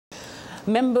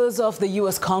Members of the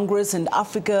U.S. Congress and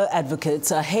Africa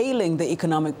advocates are hailing the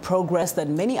economic progress that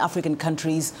many African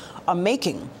countries are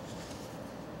making.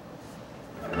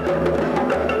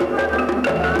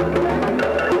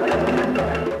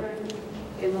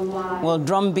 Well,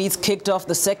 drumbeats kicked off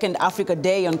the second Africa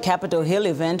Day on Capitol Hill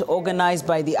event organized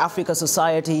by the Africa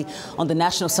Society on the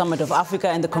National Summit of Africa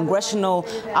and the Congressional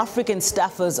African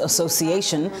Staffers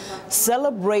Association.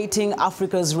 Celebrating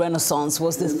Africa's Renaissance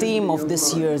was the theme of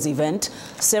this year's event.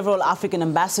 Several African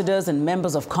ambassadors and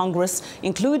members of Congress,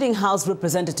 including House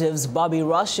Representatives Bobby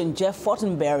Rush and Jeff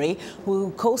Fortenberry,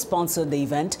 who co-sponsored the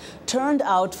event, turned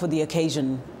out for the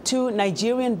occasion. Two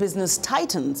Nigerian business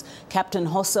titans, Captain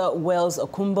Hossa Wells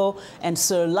Okumbo and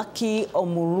Sir Lucky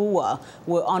Omuruwa,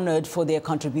 were honored for their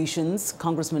contributions.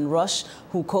 Congressman Rush,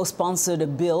 who co-sponsored a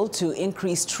bill to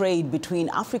increase trade between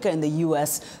Africa and the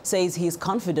U.S., says he is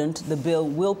confident the bill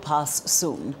will pass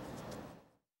soon.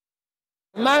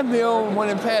 My bill, when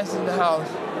it passes the House,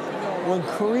 will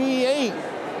create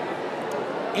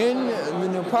in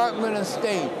the Department of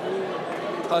State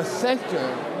a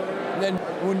sector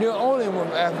that will deal only with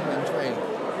African trade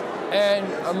and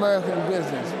American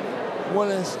business, will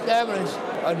establish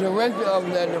a director of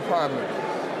that department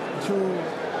to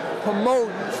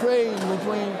promote trade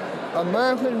between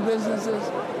American businesses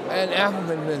and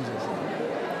African businesses.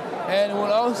 And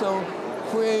will also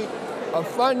create a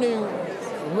funding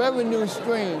revenue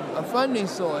stream, a funding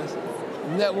source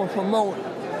that will promote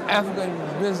African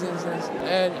businesses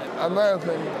and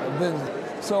American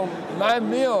business. So my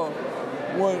bill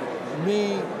would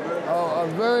be a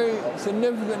very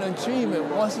significant achievement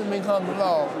once it becomes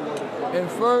law in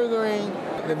furthering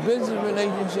the business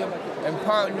relationship and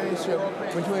partnership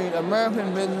between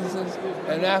American businesses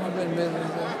and African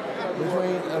businesses,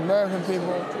 between American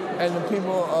people and the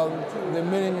people of the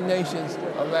many nations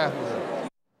of Africa.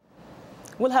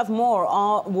 We'll have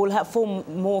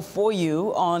more for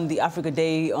you on the Africa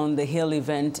Day on the Hill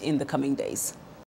event in the coming days.